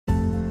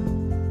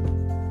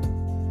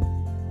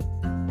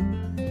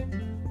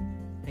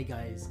Hey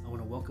guys, I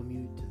want to welcome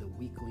you to the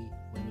weekly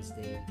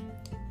Wednesday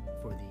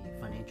for the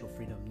Financial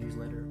Freedom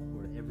newsletter,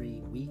 where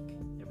every week,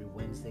 every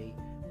Wednesday,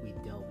 we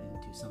delve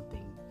into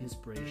something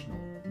inspirational,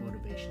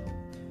 motivational,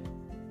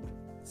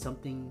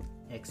 something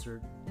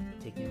excerpt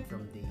taken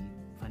from the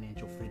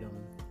Financial Freedom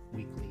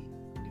weekly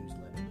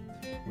newsletter.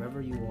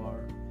 Wherever you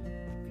are,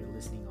 if you're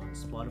listening on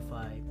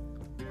Spotify,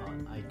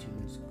 on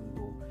iTunes,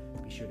 Google,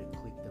 be sure to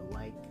click the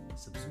like,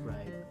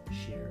 subscribe,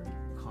 share,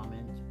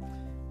 comment.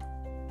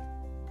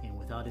 And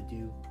without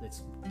ado,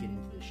 let's get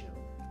into the show.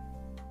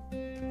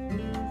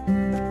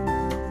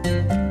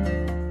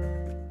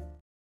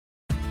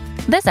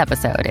 This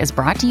episode is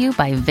brought to you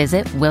by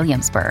Visit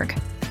Williamsburg.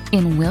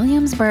 In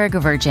Williamsburg,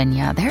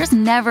 Virginia, there's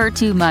never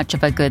too much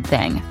of a good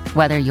thing.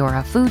 Whether you're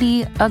a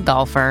foodie, a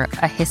golfer,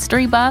 a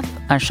history buff,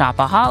 a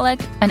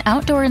shopaholic, an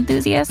outdoor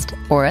enthusiast,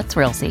 or a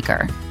thrill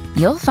seeker,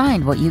 you'll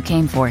find what you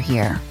came for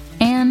here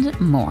and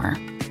more.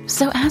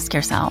 So ask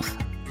yourself,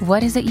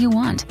 what is it you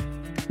want?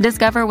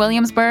 Discover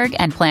Williamsburg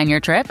and plan your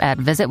trip at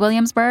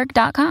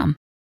visitwilliamsburg.com.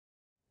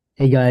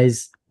 Hey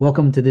guys,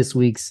 welcome to this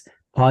week's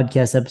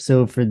podcast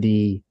episode for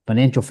the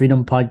Financial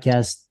Freedom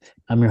Podcast.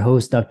 I'm your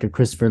host, Dr.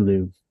 Christopher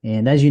Liu.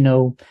 And as you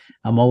know,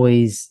 I'm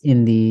always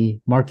in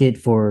the market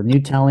for new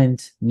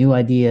talent, new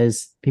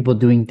ideas, people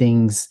doing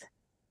things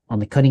on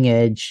the cutting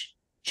edge,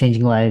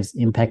 changing lives,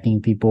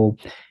 impacting people.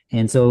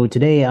 And so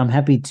today I'm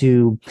happy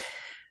to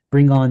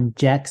bring on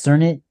Jack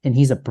Sernett, and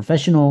he's a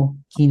professional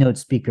keynote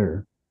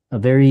speaker, a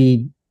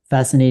very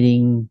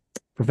fascinating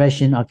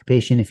profession,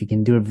 occupation. If you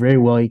can do it very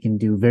well, you can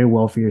do very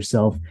well for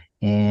yourself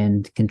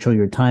and control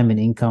your time and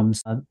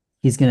incomes.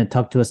 He's going to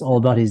talk to us all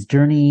about his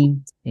journey,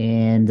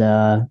 and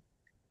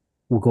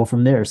we'll go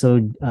from there.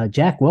 So,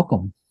 Jack,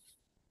 welcome.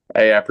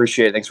 Hey, I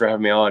appreciate it. Thanks for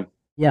having me on.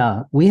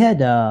 Yeah, we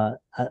had,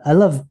 I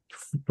love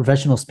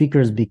professional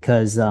speakers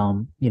because,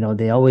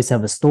 they always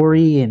have a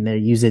story and they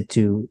use it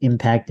to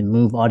impact and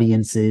move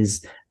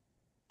audiences,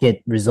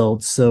 get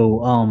results.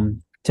 So,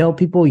 tell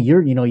people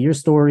your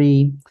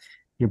story,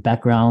 your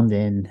background,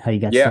 and how you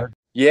got started.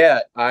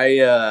 Yeah.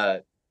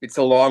 It's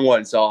a long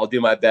one, so I'll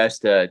do my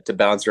best to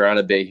bounce around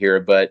a bit here.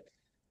 But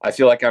I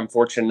feel like I'm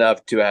fortunate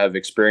enough to have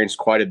experienced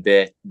quite a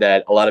bit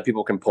that a lot of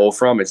people can pull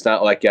from. It's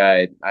not like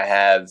I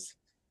have,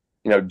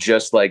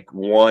 just like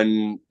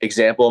one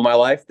example in my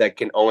life that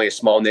only a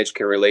small niche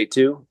can relate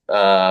to.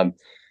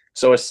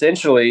 So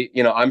essentially,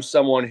 I'm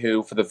someone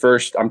who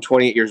I'm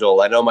 28 years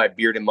old. I know my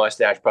beard and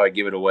mustache probably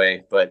give it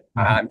away, but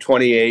I'm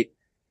 28.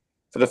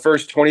 For the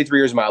first 23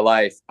 years of my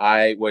life,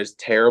 I was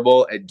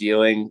terrible at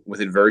dealing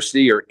with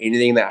adversity or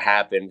anything that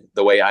happened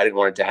the way I didn't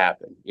want it to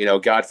happen.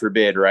 God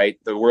forbid, right?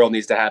 The world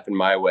needs to happen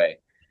my way.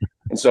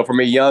 And so from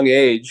a young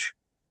age,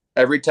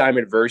 every time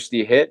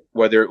adversity hit,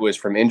 whether it was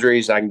from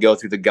injuries, I can go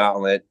through the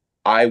gauntlet,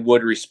 I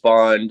would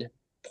respond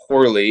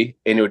poorly,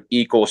 and it would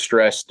equal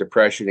stress,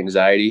 depression,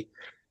 anxiety.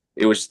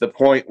 It was to the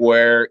point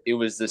where it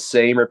was the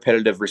same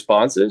repetitive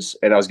responses,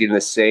 and I was getting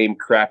the same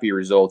crappy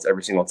results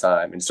every single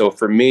time. And so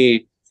for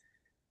me,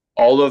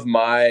 all of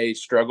my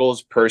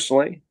struggles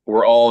personally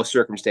were all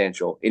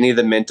circumstantial. Any of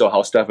the mental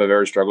health stuff I've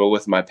ever struggled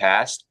with in my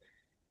past,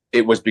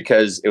 it was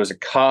because it was a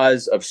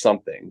cause of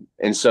something.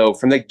 And so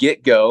from the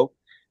get-go,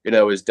 it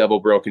was double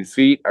broken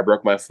feet. I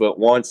broke my foot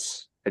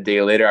once. A day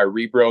later, I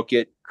re-broke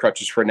it,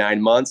 crutches for 9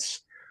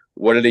 months.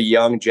 What did a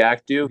young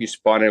Jack do? He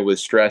responded with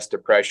stress,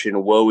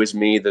 depression, woe is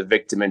me, the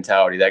victim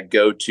mentality, that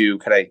go-to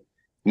kind of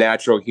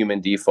natural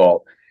human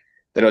default.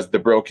 Then it was the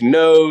broken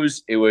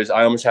nose. It was,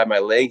 I almost had my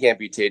leg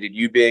amputated.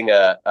 You being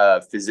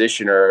a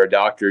physician or a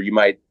doctor, you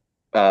might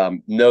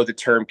know the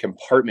term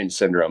compartment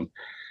syndrome.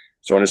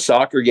 So in a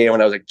soccer game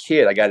when I was a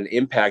kid, I got an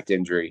impact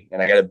injury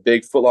and I got a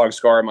big foot-long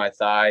scar on my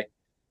thigh.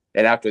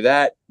 And after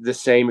that, the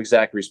same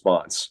exact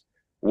response.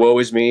 Woe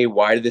is me.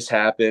 Why did this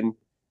happen?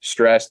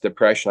 Stress,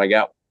 depression. I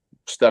got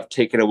stuff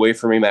taken away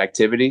from me, my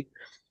activity.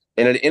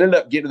 And it ended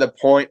up getting to the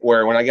point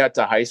where when I got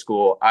to high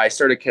school, I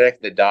started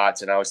connecting the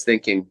dots and I was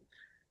thinking,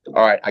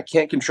 all right, I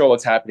can't control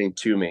what's happening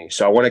to me,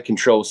 so I want to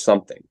control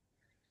something.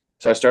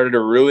 So I started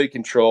to really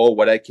control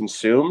what I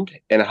consumed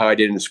and how I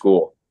did in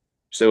school.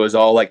 So it was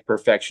all like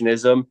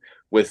perfectionism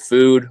with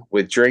food,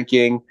 with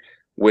drinking,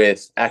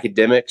 with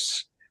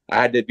academics. I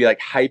had to be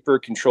like hyper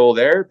control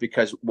there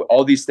because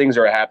all these things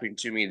are happening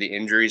to me, the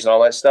injuries and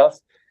all that stuff.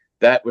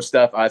 That was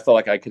stuff I felt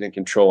like I couldn't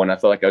control, and I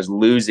felt like I was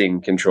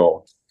losing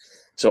control.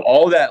 So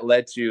all that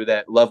led to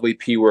that lovely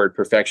P word,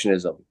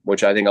 perfectionism,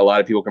 which I think a lot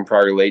of people can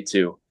probably relate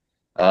to.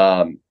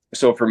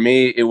 So for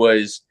me, it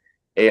was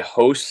a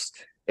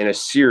host in a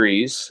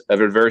series of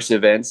adverse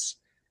events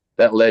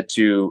that led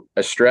to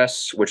a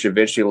stress, which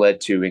eventually led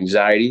to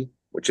anxiety,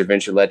 which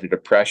eventually led to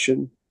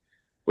depression,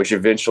 which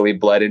eventually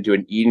bled into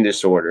an eating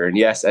disorder. And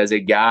yes, as a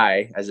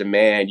guy, as a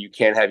man, you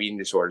can't have eating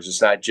disorders. It's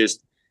not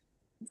just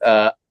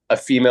a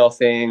female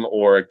thing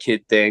or a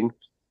kid thing.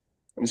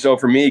 And so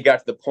for me, it got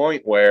to the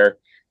point where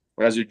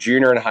when I was a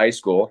junior in high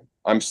school,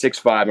 I'm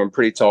 6'5", I'm a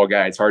pretty tall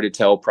guy. It's hard to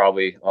tell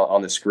probably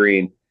on the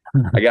screen.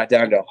 I got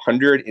down to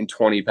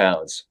 120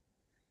 pounds.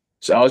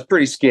 So I was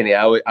pretty skinny.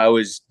 I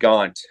was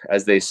gaunt,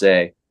 as they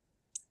say.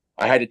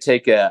 I had to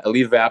take a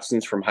leave of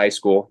absence from high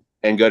school.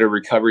 and go to a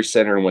recovery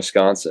center in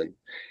Wisconsin.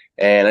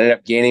 And I ended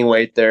up gaining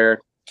weight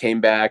there,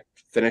 came back,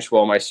 finished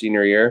well my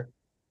senior year.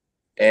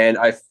 And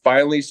I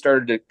finally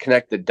started to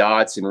connect the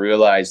dots and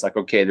realize, like,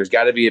 okay, there's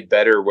got to be a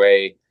better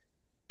way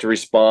to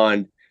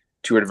respond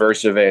to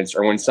adverse events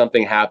or when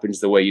something happens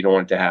the way you don't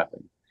want it to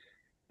happen.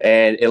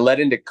 And it led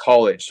into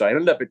college. So I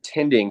ended up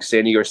attending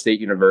San Diego State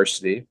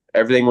University.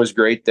 Everything was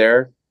great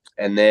there.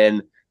 And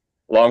then,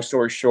 long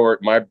story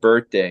short, my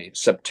birthday,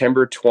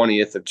 September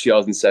 20th of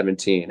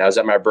 2017, I was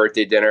at my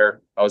birthday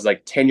dinner. I was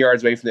like 10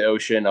 yards away from the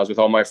ocean. I was with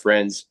all my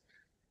friends.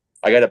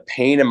 I got a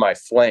pain in my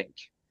flank.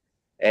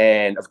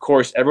 And of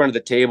course, everyone at the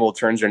table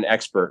turns to an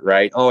expert,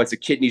 right? Oh, it's a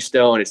kidney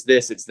stone. It's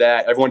this, it's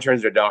that. Everyone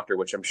turns to a doctor,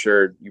 which I'm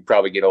sure you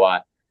probably get a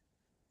lot.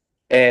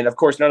 And of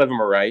course, none of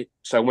them are right.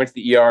 So I went to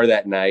the ER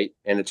that night,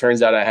 and it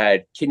turns out I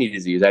had kidney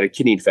disease. I had a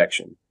kidney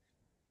infection.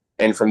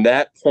 And from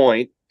that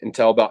point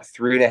until about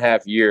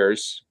 3.5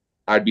 years,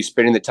 I'd be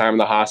spending the time in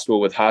the hospital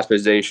with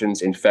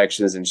hospitalizations,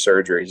 infections, and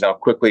surgeries. And I'll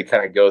quickly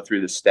kind of go through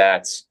the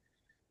stats.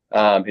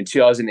 In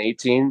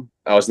 2018,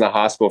 I was in the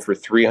hospital for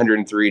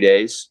 303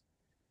 days.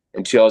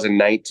 In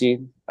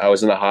 2019, I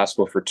was in the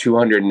hospital for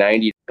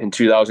 290. In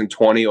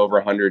 2020, over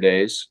 100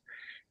 days.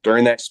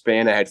 During that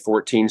span, I had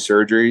 14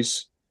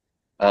 surgeries.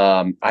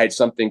 I had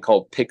something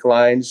called PICC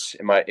lines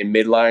in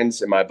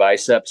midlines in my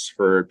biceps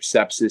for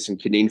sepsis and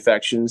kidney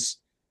infections.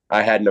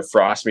 I had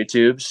nephrostomy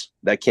tubes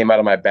that came out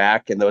of my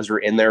back, and those were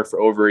in there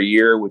for over a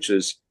year, which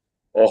is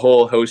a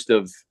whole host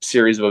of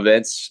series of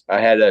events.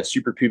 I had a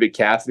suprapubic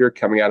catheter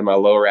coming out of my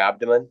lower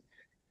abdomen.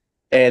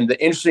 And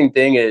the interesting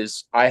thing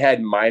is I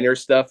had minor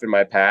stuff in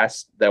my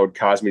past that would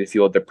cause me to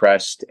feel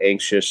depressed,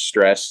 anxious,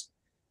 stressed.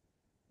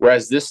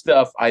 Whereas this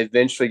stuff, I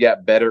eventually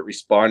got better at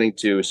responding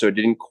to, so it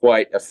didn't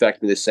quite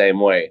affect me the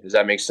same way. Does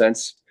that make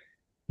sense?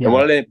 Yeah. And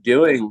what I ended up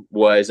doing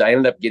was I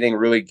ended up getting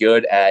really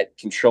good at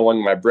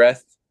controlling my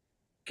breath,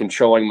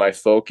 controlling my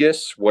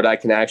focus, what I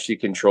can actually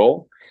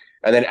control,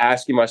 and then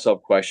asking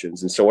myself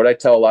questions. And so what I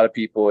tell a lot of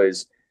people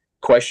is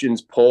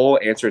questions pull,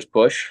 answers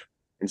push.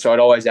 And so I'd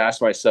always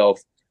ask myself,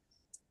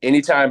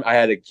 anytime I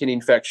had a kidney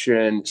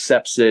infection,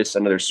 sepsis,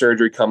 another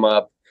surgery come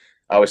up,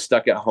 I was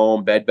stuck at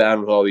home,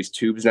 bedbound with all these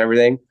tubes and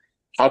everything.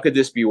 How could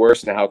this be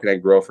worse, and how can I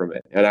grow from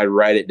it? And I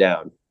write it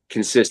down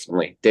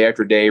consistently, day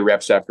after day,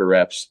 reps after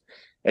reps.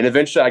 And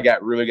eventually I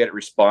got really good at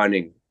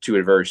responding to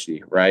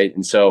adversity, right?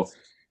 And so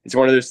it's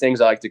one of those things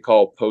I like to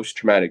call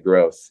post-traumatic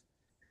growth.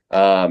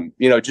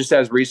 Just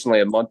as recently,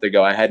 a month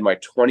ago, I had my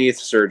 20th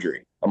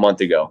surgery a month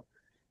ago.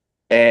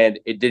 And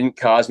it didn't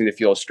cause me to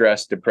feel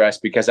stressed,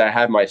 depressed, because I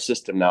have my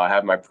system now. I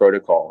have my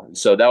protocol. And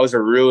so that was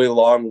a really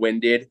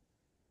long-winded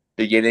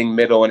beginning,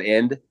 middle, and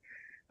end.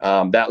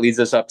 That leads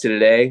us up to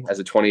today as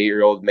a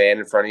 28-year-old man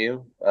in front of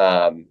you.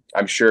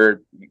 I'm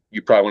sure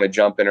you probably want to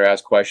jump in or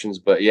ask questions,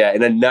 but yeah,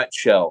 in a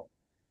nutshell,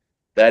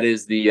 that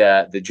is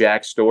the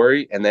Jack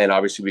story. And then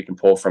obviously we can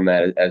pull from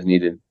that as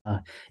needed.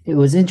 It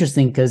was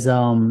interesting because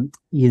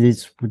you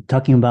were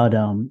talking about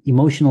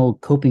emotional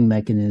coping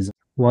mechanism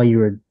while you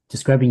were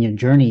describing your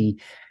journey.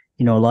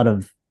 A lot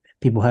of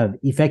people have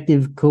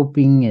effective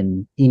coping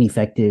and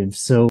ineffective.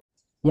 So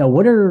yeah,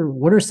 what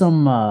are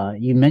some,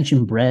 you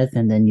mentioned breath,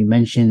 and then you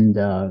mentioned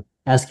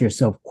ask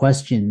yourself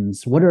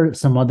questions. What are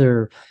some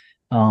other,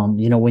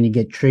 when you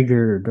get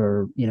triggered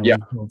or,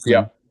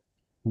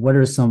 what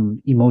are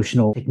some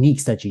emotional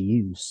techniques that you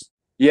use?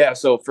 Yeah.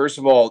 So first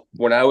of all,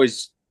 when I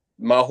was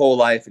my whole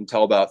life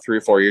until about 3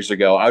 or 4 years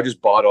ago, I would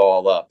just bottle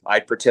all up.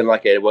 I'd pretend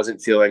like I wasn't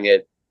feeling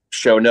it,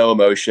 show no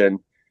emotion,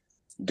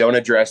 don't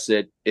address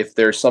it. If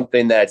there's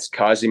something that's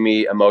causing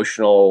me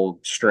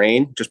emotional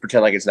strain, just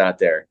pretend like it's not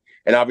there.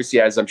 And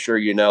obviously, as I'm sure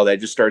you know,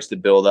 that just starts to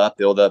build up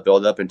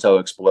until it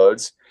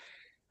explodes.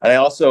 And I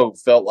also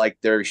felt like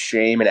there's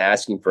shame in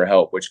asking for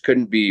help, which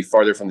couldn't be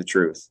farther from the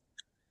truth.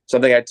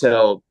 Something I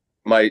tell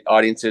my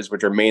audiences,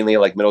 which are mainly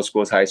like middle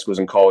schools, high schools,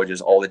 and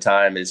colleges all the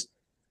time, is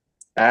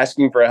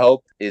asking for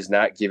help is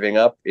not giving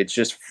up. It's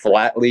just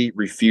flatly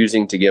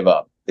refusing to give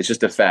up. It's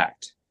just a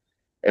fact.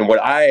 And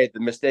the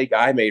mistake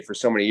I made for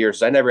so many years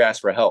is I never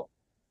asked for help.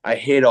 I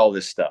hid all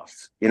this stuff.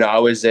 I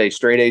was a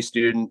straight A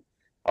student.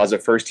 I was a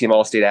first team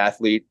All-State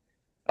athlete.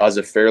 I was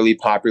a fairly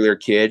popular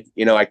kid.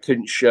 I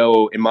couldn't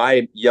show, in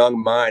my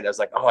young mind, I was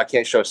like, oh, I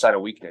can't show a sign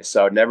of weakness.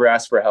 So I would never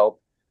ask for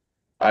help.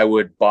 I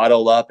would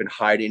bottle up and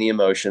hide any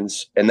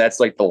emotions. And that's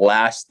like the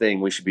last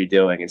thing we should be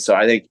doing. And so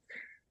I think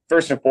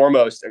first and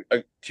foremost,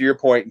 to your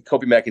point,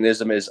 coping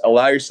mechanism is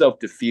allow yourself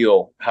to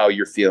feel how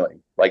you're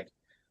feeling. Like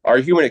our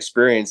human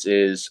experience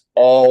is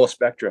all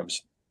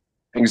spectrums: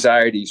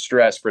 anxiety,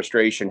 stress,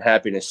 frustration,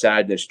 happiness,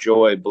 sadness,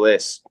 joy,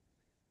 bliss.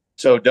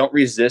 So don't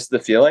resist the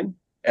feeling.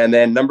 And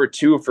then number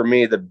 2, for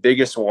me, the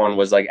biggest one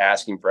was like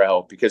asking for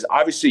help, because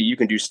obviously you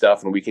can do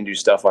stuff and we can do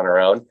stuff on our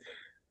own.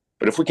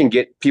 But if we can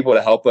get people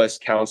to help us,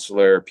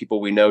 counselor, people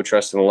we know,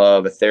 trust, and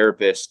love, a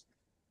therapist,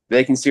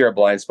 they can see our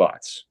blind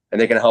spots and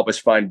they can help us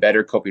find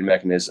better coping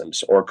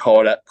mechanisms or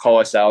call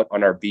us out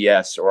on our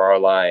BS or our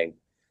lying.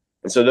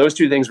 And so those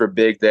 2 things were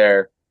big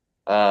there.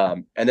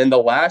 And then the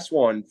last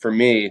one for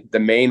me, the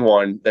main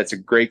one that's a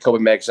great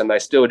coping mechanism I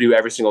still do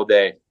every single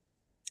day,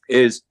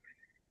 is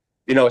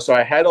So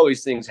I had all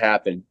these things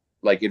happen,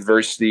 like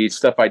adversity,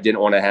 stuff I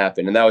didn't want to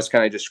happen. And that was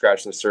kind of just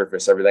scratching the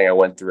surface, everything I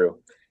went through.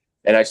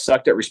 And I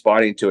sucked at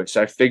responding to it.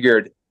 So I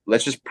figured,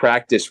 let's just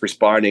practice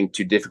responding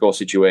to difficult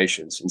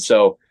situations. And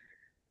so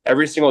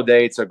every single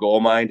day, it's a goal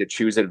of mine to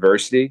choose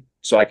adversity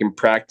so I can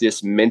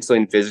practice mentally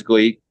and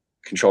physically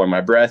controlling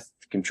my breath,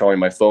 controlling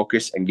my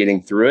focus, and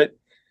getting through it.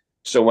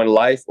 So when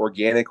life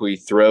organically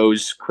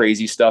throws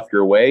crazy stuff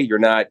your way, you're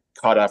not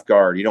caught off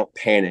guard. You don't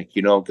panic.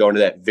 You don't go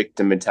into that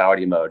victim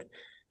mentality mode.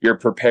 You're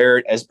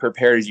prepared as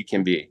you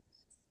can be.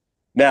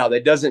 Now,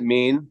 that doesn't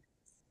mean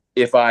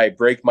if I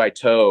break my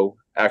toe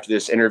after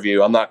this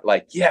interview, I'm not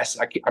like, yes,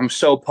 I'm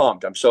so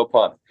pumped. I'm so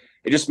pumped.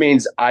 It just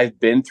means I've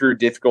been through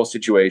difficult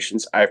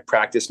situations. I've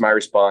practiced my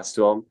response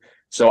to them.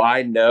 So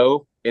I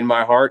know in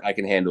my heart I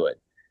can handle it.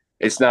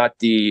 It's not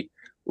the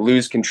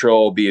lose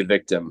control, be a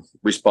victim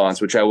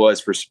response, which I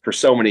was for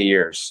so many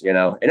years, and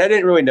I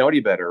didn't really know any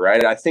better,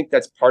 right? I think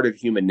that's part of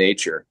human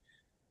nature.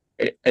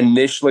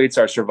 Initially, it's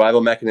our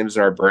survival mechanisms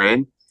in our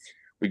brain.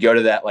 We go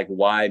to that, like,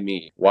 why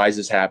me? Why is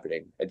this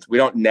happening? We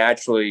don't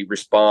naturally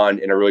respond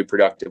in a really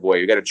productive way.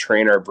 We got to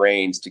train our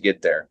brains to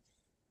get there.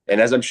 And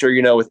as I'm sure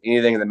you know, with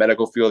anything in the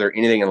medical field or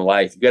anything in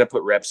life, you got to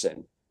put reps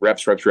in.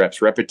 Reps.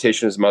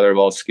 Repetition is the mother of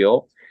all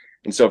skill.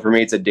 And so for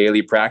me, it's a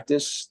daily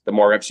practice. The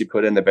more reps you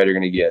put in, the better you're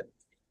going to get.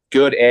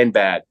 Good and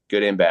bad.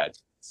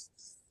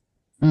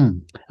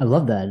 I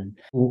love that.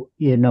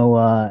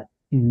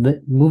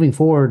 Moving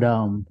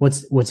forward,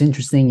 what's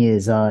interesting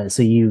is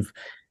so you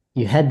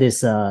had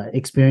this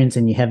experience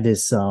and you have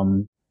this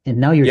and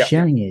now you're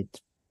sharing it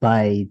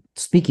by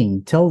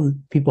speaking. Tell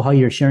people how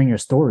you're sharing your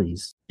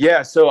stories.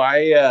 Yeah, so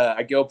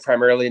I go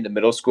primarily into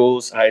middle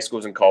schools, high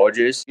schools, and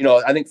colleges.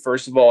 I think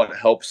first of all, it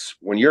helps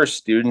when you're a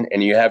student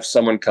and you have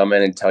someone come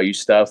in and tell you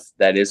stuff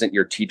that isn't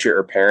your teacher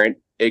or parent.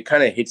 It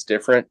kind of hits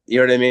different. You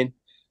know what I mean?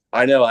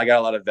 I know I got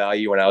a lot of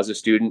value when I was a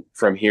student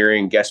from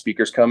hearing guest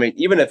speakers coming,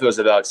 even if it was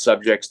about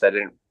subjects that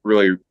didn't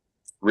really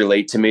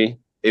relate to me.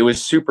 It was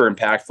super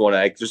impactful, and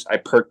I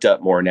perked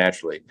up more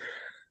naturally.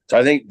 So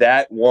I think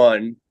that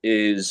one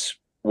is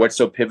what's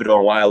so pivotal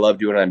and why I love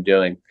doing what I'm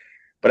doing.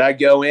 But I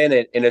go in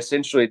and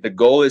essentially the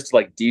goal is to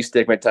like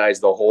destigmatize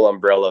the whole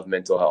umbrella of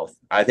mental health.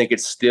 I think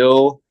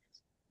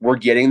we're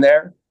getting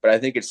there, but I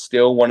think it's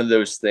still one of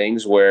those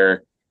things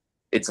where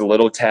it's a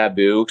little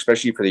taboo,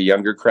 especially for the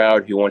younger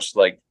crowd who wants to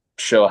like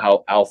show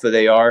how alpha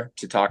they are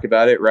to talk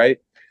about it, right?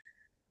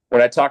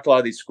 When I talk to a lot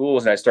of these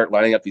schools and I start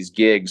lining up these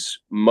gigs,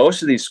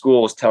 most of these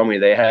schools tell me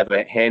they have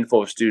a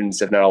handful of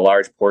students, if not a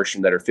large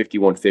portion, that are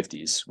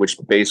 5150s, which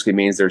basically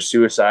means they're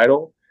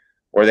suicidal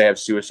or they have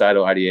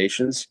suicidal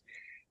ideations.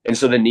 And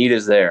so the need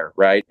is there,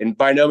 right? And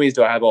by no means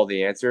do I have all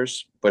the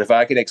answers, but if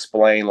I can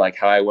explain like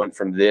how I went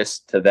from this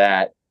to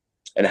that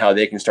and how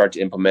they can start to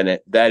implement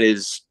it, that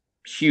is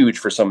huge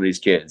for some of these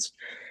kids.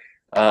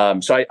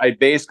 So I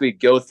basically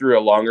go through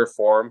a longer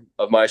form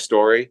of my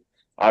story.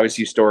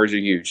 Obviously, stories are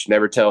huge.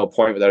 Never tell a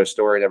point without a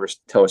story. Never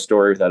tell a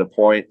story without a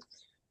point.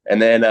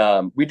 And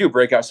then we do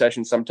breakout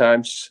sessions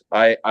sometimes.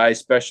 I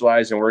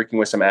specialize in working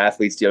with some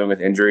athletes dealing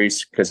with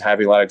injuries because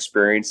having a lot of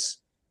experience,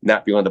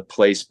 not being able to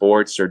play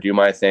sports or do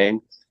my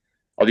thing.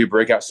 I'll do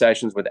breakout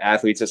sessions with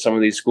athletes at some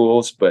of these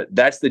schools, but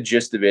that's the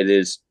gist of it,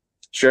 is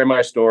share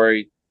my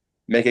story,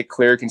 make it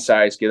clear,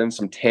 concise, give them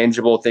some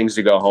tangible things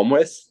to go home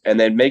with, and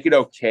then make it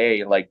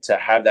okay, like, to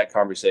have that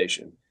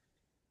conversation.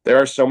 There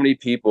are so many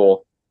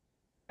people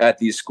at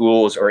these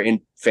schools or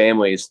in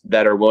families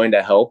that are willing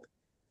to help.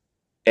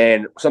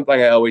 And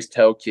something I always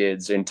tell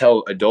kids and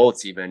tell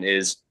adults even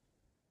is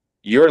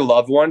your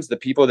loved ones, the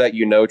people that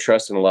you know,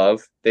 trust, and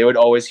love, they would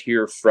always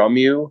hear from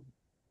you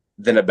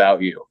than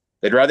about you.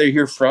 They'd rather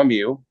hear from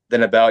you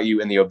than about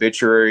you in the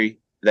obituary,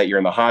 that you're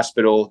in the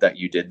hospital, that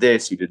you did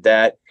this, you did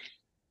that.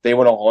 They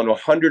want to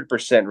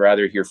 100%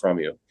 rather hear from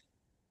you.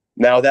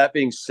 Now, that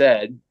being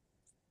said,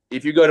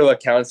 if you go to a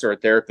counselor or a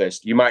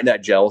therapist, you might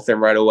not gel with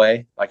them right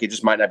away. Like, it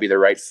just might not be the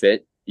right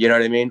fit. You know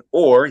what I mean?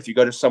 Or if you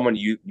go to someone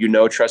you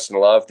know, trust, and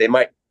love, they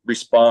might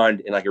respond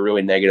in like a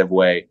really negative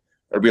way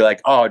or be like,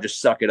 oh,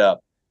 just suck it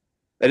up.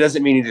 That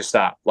doesn't mean you just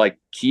stop. Like,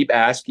 keep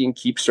asking,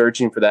 keep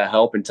searching for that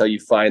help until you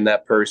find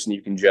that person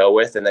you can gel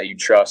with and that you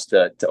trust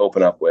to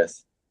open up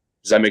with.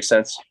 Does that make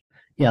sense?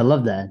 Yeah, I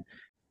love that.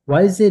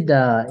 Why is it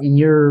in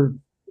your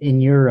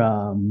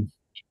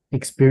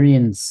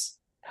experience,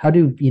 how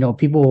do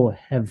people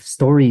have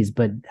stories,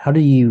 but how do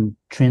you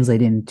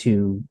translate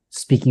into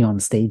speaking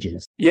on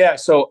stages? Yeah,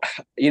 so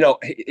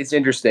it's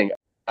interesting.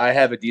 I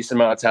have a decent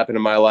amount that's happened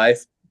in my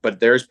life, but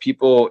there's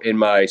people in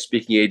my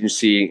speaking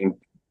agency and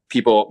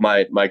people,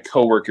 my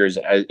coworkers,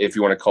 if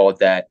you want to call it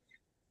that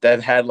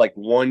have had like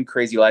one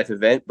crazy life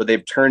event, but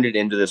they've turned it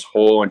into this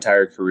whole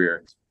entire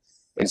career.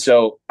 And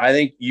so I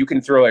think you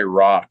can throw a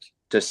rock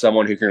to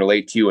someone who can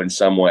relate to you in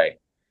some way.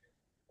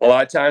 A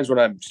lot of times when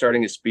I'm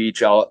starting a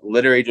speech, I'll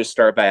literally just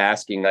start by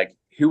asking, like,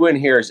 who in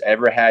here has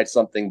ever had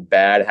something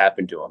bad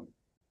happen to them?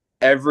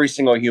 Every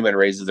single human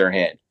raises their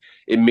hand.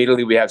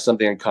 Immediately we have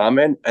something in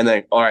common, and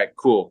then, all right,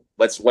 cool.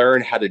 Let's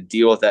learn how to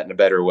deal with that in a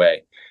better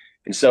way.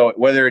 And so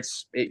whether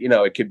it's,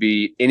 it could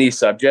be any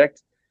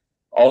subject,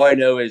 All I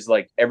know is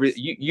like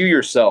you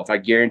yourself, I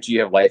guarantee you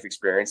have life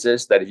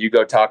experiences that if you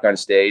go talk on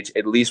stage,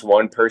 at least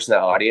one person in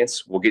the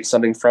audience will get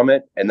something from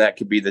it. And that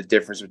could be the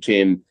difference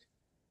between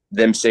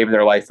them saving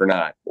their life or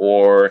not,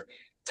 or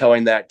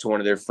telling that to one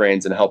of their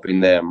friends and helping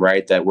them,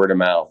 right? That word of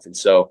mouth. And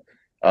so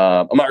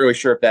I'm not really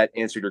sure if that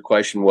answered your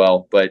question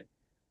well, but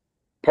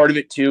part of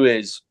it too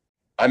is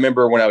I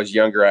remember when I was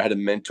younger, I had a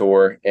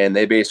mentor and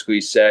they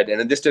basically said,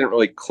 and this didn't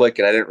really click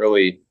and I didn't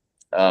really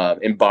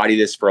embody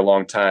this for a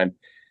long time.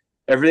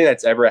 Everything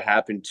that's ever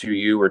happened to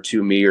you or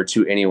to me or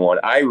to anyone,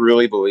 I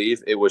really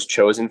believe it was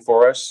chosen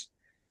for us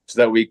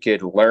so that we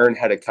could learn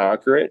how to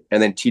conquer it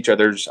and then teach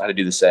others how to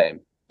do the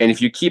same. And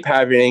if you keep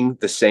having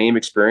the same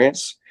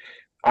experience,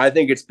 I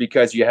think it's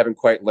because you haven't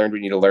quite learned what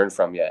you need to learn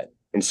from yet.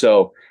 And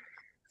so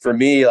for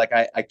me, like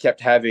I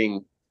kept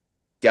having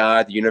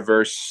God, the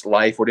universe,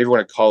 life, whatever you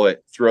want to call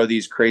it, throw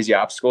these crazy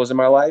obstacles in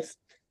my life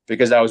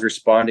because I was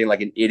responding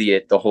like an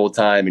idiot the whole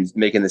time and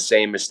making the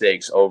same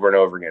mistakes over and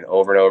over again,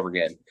 over and over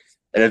again.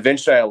 And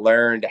eventually I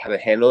learned how to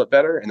handle it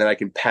better. And then I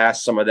can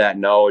pass some of that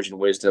knowledge and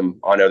wisdom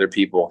on to other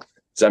people.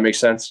 Does that make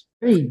sense?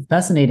 Very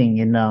fascinating.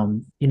 And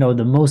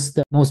the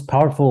most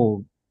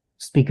powerful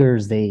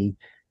speakers, they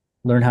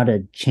learn how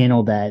to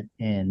channel that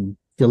and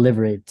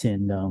deliver it.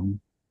 And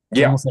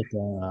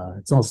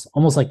it's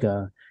almost like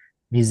a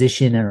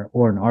musician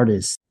or an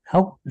artist.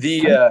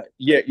 Yeah,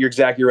 you're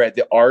exactly right.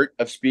 The art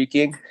of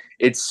speaking,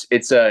 it's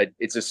a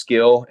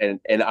skill, and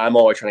I'm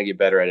always trying to get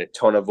better at it.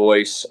 Tone of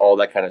voice, all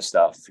that kind of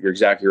stuff. You're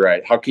exactly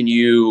right. How can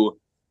you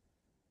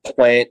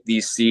plant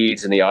these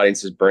seeds in the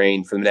audience's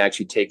brain for them to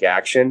actually take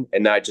action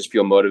and not just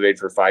feel motivated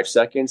for 5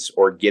 seconds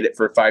or get it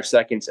for 5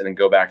 seconds and then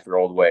go back to their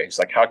old ways?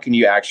 Like, how can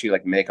you actually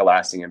like make a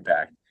lasting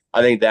impact?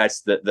 I think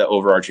that's the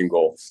overarching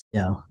goal.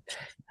 Yeah.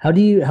 How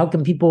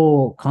can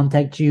people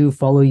contact you,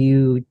 follow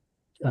you,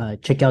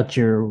 check out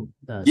your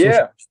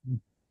website?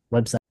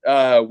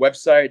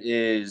 Website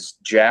is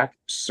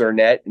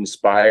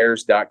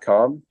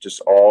jacksernettinspires.com,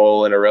 just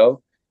all in a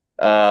row.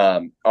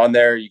 On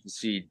there, you can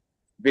see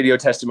video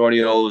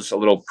testimonials, a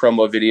little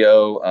promo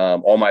video,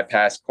 all my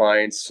past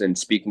clients and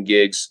speaking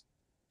gigs.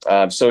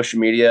 Social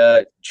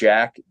media,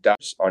 Jack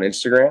on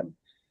Instagram.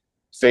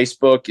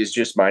 Facebook is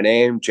just my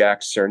name,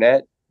 Jack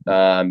Sernett.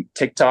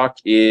 TikTok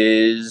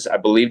is, I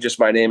believe, just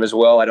my name as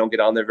well. I don't get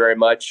on there very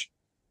much.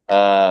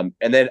 And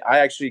then I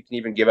actually can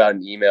even give out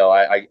an email.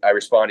 I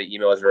respond to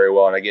emails very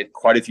well, and I get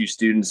quite a few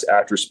students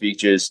after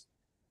speeches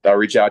that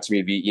reach out to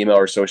me via email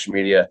or social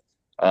media.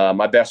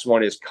 My best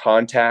one is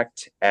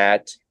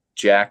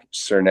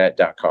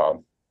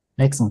contact@jacksernett.com.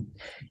 Excellent.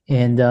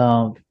 And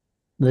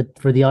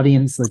for the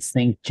audience, let's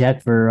thank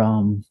Jack for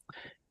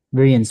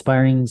very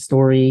inspiring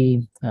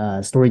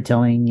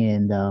storytelling,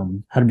 and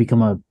how to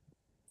become a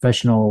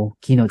professional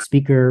keynote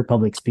speaker,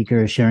 public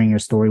speaker, sharing your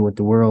story with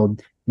the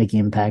world, making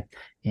impact.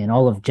 And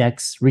all of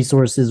Jack's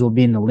resources will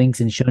be in the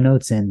links and show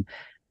notes. And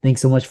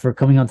thanks so much for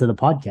coming onto the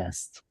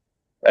podcast.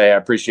 Hey, I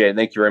appreciate it.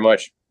 Thank you very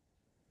much.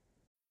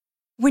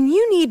 When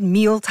you need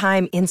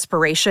mealtime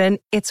inspiration,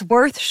 it's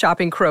worth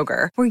shopping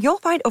Kroger, where you'll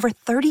find over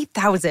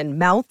 30,000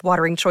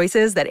 mouth-watering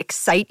choices that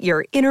excite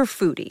your inner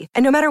foodie.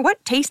 And no matter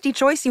what tasty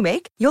choice you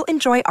make, you'll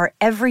enjoy our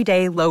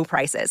everyday low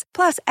prices,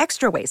 plus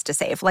extra ways to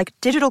save, like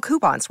digital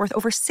coupons worth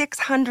over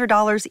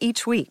 $600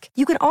 each week.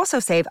 You can also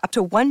save up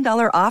to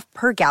 $1 off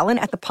per gallon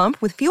at the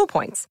pump with fuel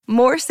points.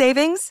 More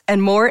savings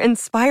and more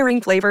inspiring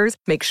flavors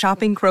make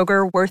shopping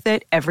Kroger worth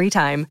it every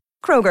time.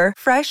 Kroger,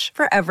 fresh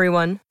for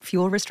everyone.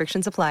 Fuel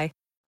restrictions apply.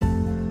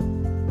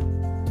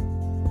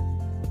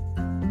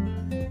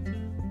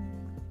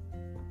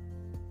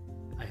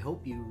 I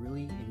hope you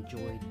really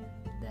enjoyed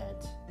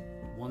that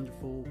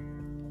wonderful,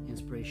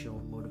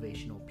 inspirational,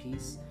 motivational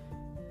piece.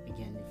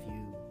 Again,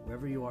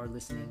 wherever you are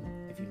listening,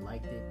 if you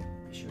liked it,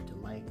 be sure to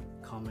like,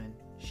 comment,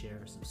 share,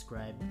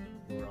 subscribe.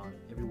 We're on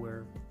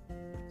everywhere: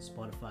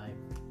 Spotify,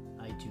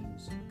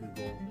 iTunes,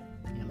 Google,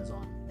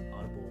 Amazon,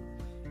 Audible.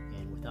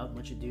 And without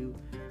much ado,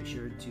 be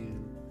sure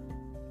to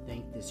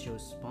thank this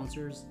show's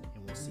sponsors,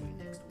 and we'll see you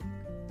next week.